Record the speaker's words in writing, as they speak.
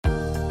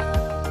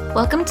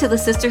Welcome to the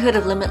Sisterhood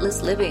of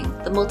Limitless Living,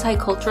 the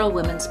multicultural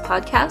women's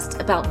podcast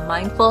about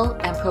mindful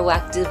and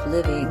proactive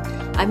living.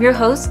 I'm your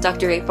host,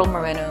 Dr. April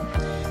Moreno.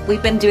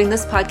 We've been doing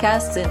this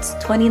podcast since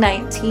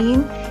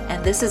 2019,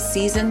 and this is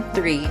season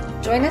 3.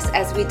 Join us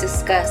as we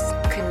discuss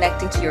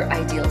connecting to your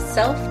ideal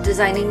self,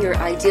 designing your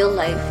ideal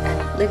life,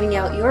 and living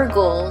out your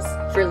goals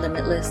for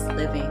limitless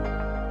living.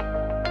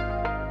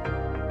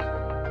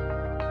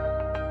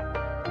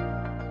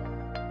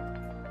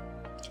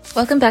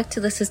 Welcome back to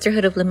the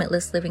Sisterhood of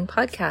Limitless Living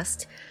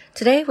podcast.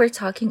 Today we're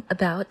talking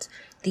about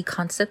the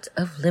concept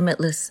of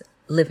limitless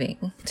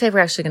living. Today we're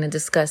actually going to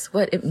discuss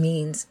what it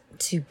means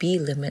to be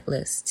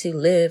limitless, to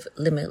live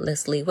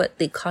limitlessly, what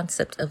the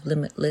concept of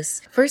limitless.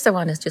 First, I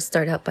want to just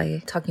start out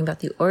by talking about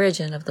the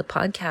origin of the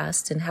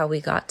podcast and how we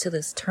got to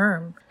this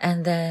term,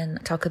 and then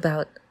talk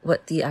about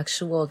what the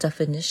actual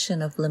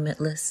definition of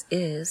limitless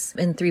is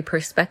in 3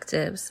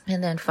 perspectives.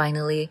 And then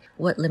finally,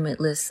 what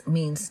limitless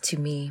means to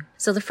me.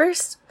 So the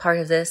first part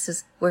of this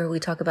is where we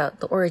talk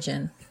about the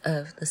origin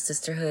of the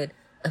Sisterhood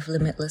of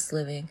Limitless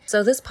Living.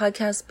 So this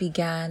podcast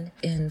began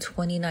in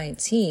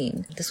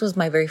 2019. This was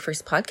my very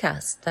first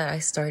podcast that I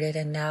started,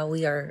 and now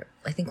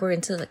I think we're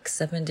into like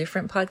 7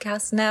 different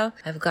podcasts now.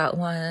 I've got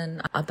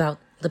one about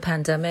the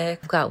pandemic.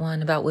 I've got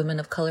one about women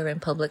of color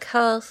in public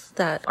health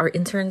that our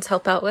interns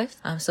help out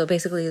with. So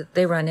basically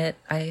they run it.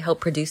 I help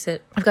produce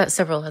it. I've got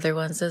several other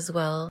ones as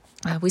well.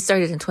 We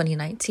started in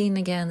 2019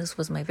 again. This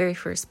was my very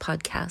first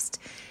podcast.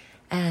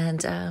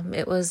 And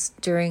it was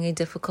during a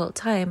difficult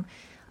time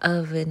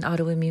of an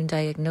autoimmune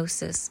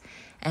diagnosis.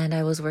 And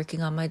I was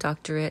working on my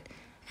doctorate.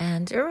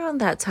 And around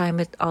that time,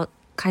 it all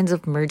kinds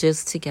of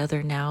merges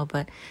together now.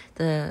 But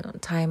the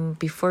time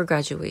before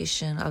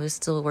graduation, I was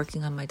still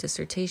working on my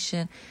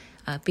dissertation,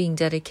 being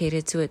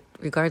dedicated to it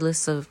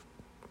regardless of,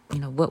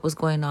 what was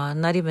going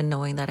on, not even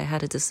knowing that I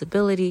had a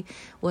disability,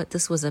 what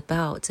this was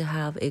about to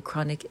have a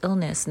chronic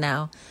illness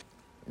now,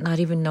 not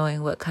even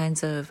knowing what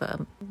kinds of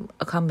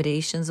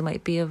accommodations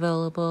might be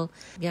available.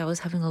 I was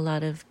having a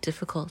lot of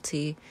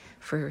difficulty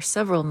for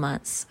several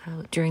months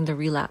during the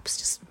relapse.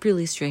 Just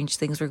really strange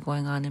things were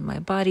going on in my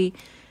body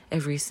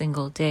every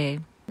single day.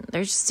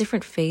 There's just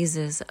different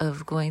phases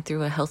of going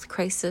through a health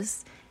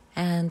crisis.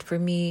 And for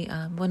me,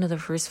 one of the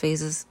first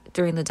phases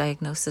during the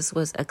diagnosis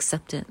was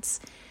acceptance.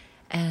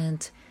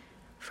 And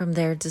from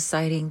there,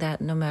 deciding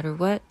that no matter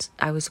what,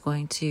 I was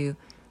going to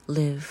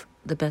live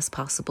the best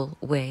possible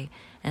way.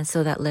 And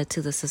so that led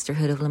to the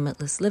Sisterhood of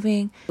Limitless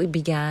Living. We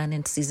began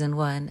in season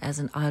 1 as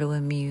an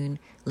autoimmune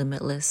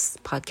limitless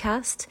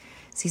podcast.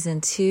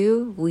 Season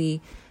 2,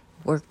 we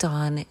worked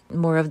on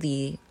more of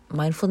the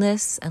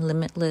mindfulness and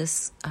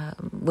limitless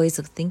ways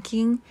of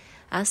thinking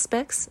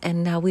aspects.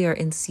 And now we are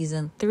in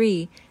season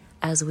 3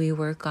 as we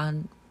work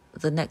on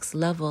the next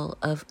level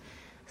of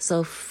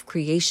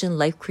self-creation,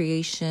 life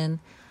creation,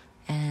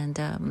 and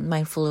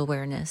mindful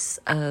awareness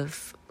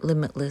of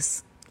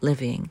limitless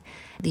living.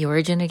 The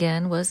origin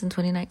again was in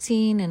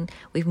 2019, and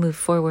we've moved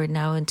forward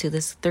now into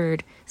this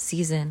 3rd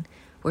season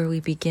where we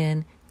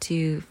begin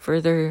to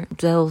further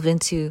delve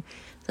into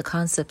the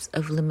concepts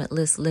of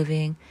limitless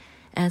living.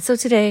 And so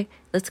today,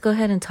 let's go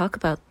ahead and talk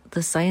about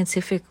the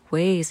scientific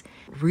ways,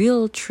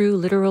 real, true,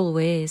 literal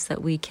ways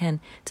that we can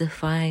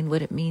define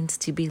what it means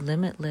to be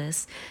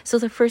limitless. So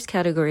the first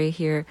category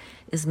here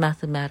is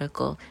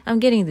mathematical. I'm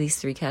getting these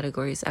 3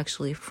 categories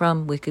actually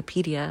from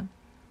Wikipedia.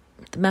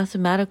 The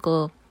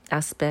mathematical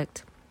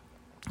aspect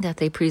that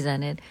they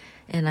presented,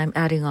 and I'm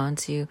adding on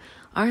to,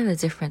 are the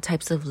different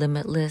types of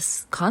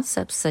limitless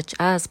concepts, such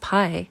as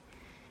pi.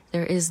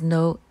 There is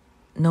no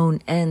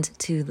known end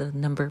to the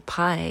number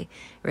pi,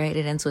 right?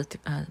 It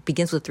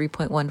begins with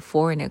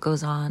 3.14 and it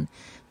goes on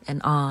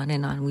and on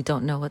and on. We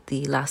don't know what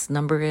the last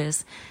number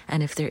is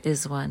and if there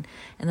is one.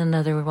 And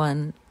another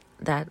one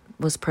that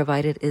was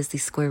provided is the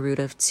square root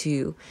of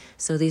 2.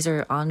 So these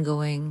are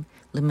ongoing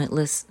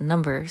limitless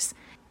numbers.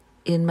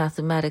 In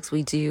mathematics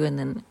we do, and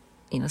then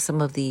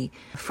some of the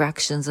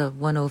fractions of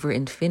 1 over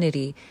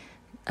infinity,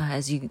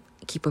 as you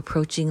keep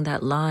approaching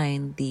that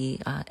line, the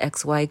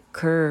XY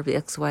curve, the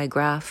XY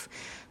graph,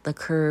 the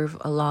curve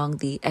along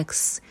the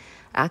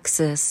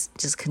x-axis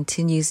just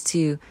continues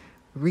to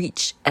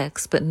reach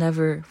x, but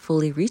never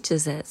fully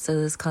reaches it. So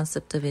this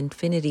concept of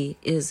infinity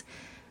is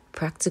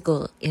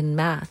practical in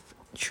math,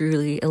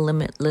 truly a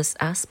limitless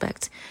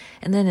aspect.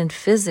 And then in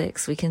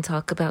physics, we can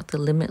talk about the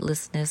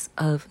limitlessness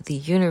of the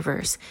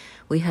universe.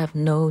 We have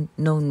no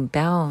known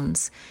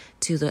bounds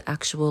to the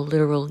actual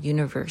literal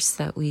universe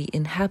that we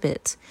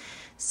inhabit.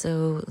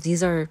 So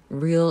these are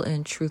real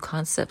and true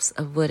concepts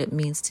of what it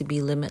means to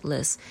be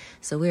limitless.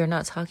 So we are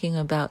not talking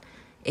about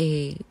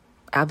a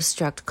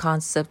abstract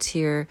concept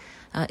here.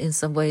 In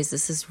some ways,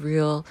 this is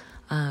real,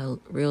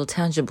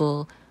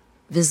 tangible,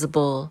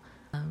 visible,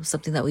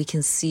 something that we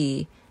can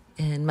see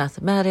in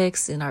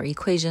mathematics, in our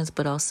equations,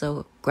 but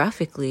also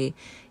graphically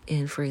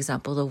in, for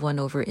example, the 1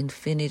 over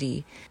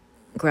infinity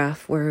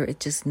graph, where it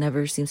just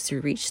never seems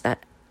to reach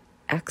that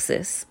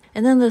axis.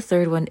 And then the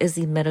third one is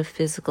the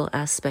metaphysical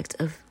aspect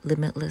of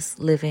limitless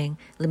living,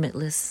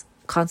 limitless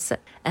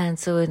concept. And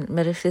so in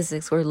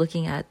metaphysics, we're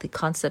looking at the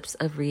concepts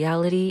of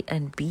reality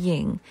and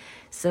being.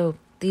 So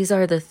these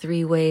are the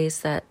three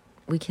ways that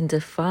we can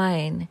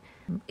define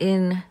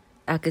in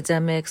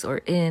academics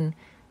or in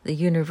the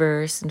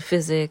universe, in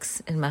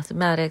physics, in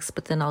mathematics,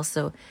 but then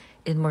also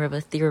in more of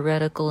a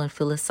theoretical and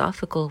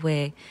philosophical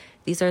way.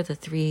 These are the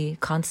three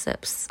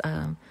concepts,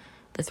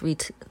 the three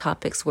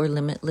topics where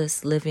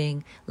limitless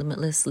living,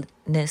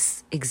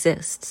 limitlessness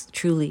exists,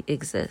 truly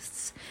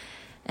exists.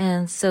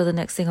 And so the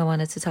next thing I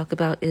wanted to talk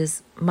about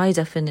is my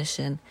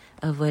definition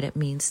of what it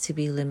means to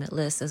be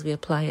limitless as we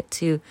apply it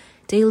to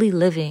daily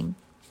living.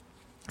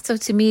 So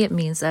to me, it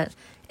means that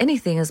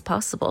anything is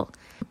possible.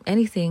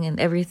 Anything and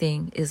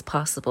everything is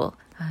possible.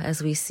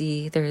 As we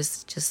see,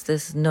 there's just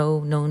this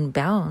no known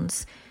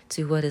bounds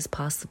to what is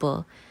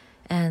possible.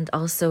 And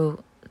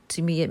also,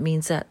 to me, it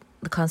means that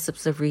the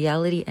concepts of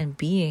reality and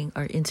being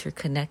are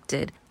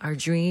interconnected. Our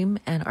dream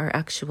and our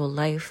actual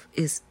life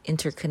is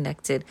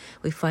interconnected.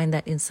 We find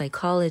that in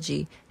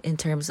psychology, in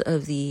terms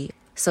of the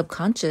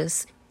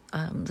subconscious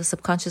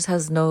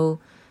has no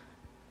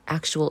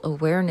actual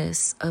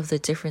awareness of the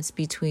difference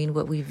between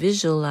what we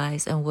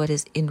visualize and what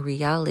is in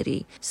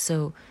reality.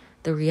 So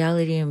the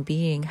reality and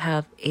being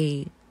have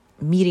a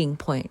meeting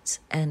point.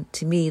 And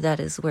to me, that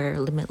is where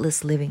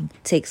limitless living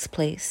takes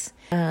place.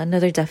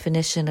 Another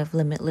definition of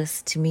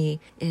limitless to me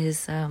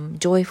is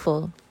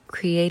joyful,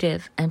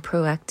 creative, and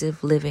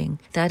proactive living.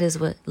 That is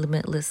what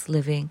limitless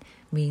living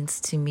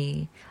means to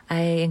me.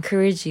 I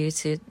encourage you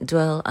to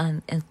dwell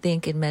on and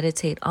think and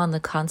meditate on the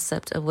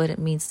concept of what it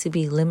means to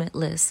be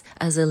limitless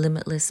as a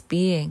limitless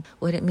being,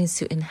 what it means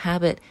to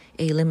inhabit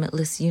a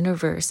limitless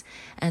universe,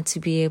 and to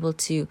be able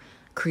to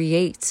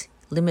create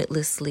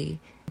limitlessly,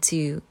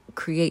 to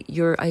create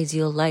your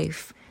ideal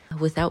life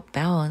without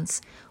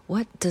bounds.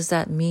 What does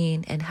that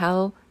mean? And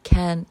how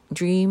can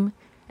dream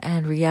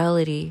and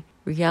reality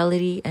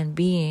and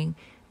being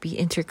be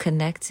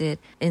interconnected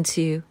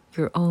into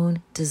your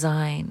own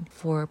design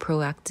for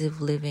proactive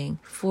living,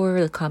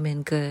 for the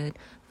common good,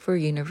 for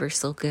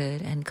universal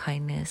good and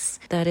kindness?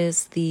 That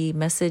is the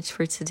message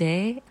for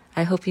today.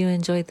 I hope you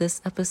enjoyed this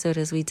episode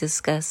as we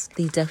discuss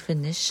the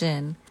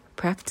definition,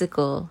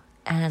 practical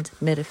and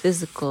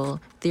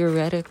metaphysical,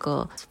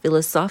 theoretical,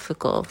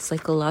 philosophical,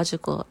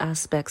 psychological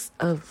aspects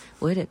of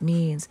what it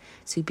means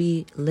to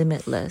be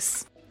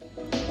limitless.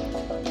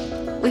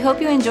 We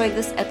hope you enjoyed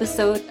this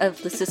episode of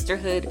the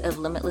Sisterhood of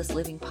Limitless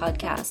Living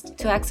podcast.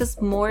 To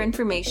access more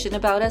information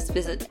about us,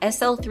 visit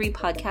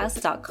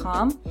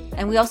sl3podcast.com.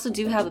 And we also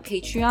do have a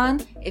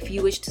Patreon if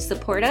you wish to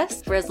support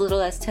us for as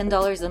little as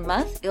 $10 a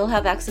month. You'll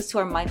have access to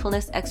our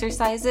mindfulness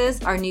exercises,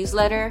 our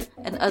newsletter,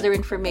 and other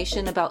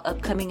information about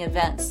upcoming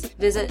events.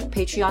 Visit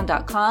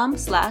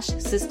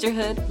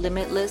patreon.com/sisterhood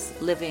limitless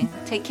living.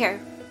 Take care.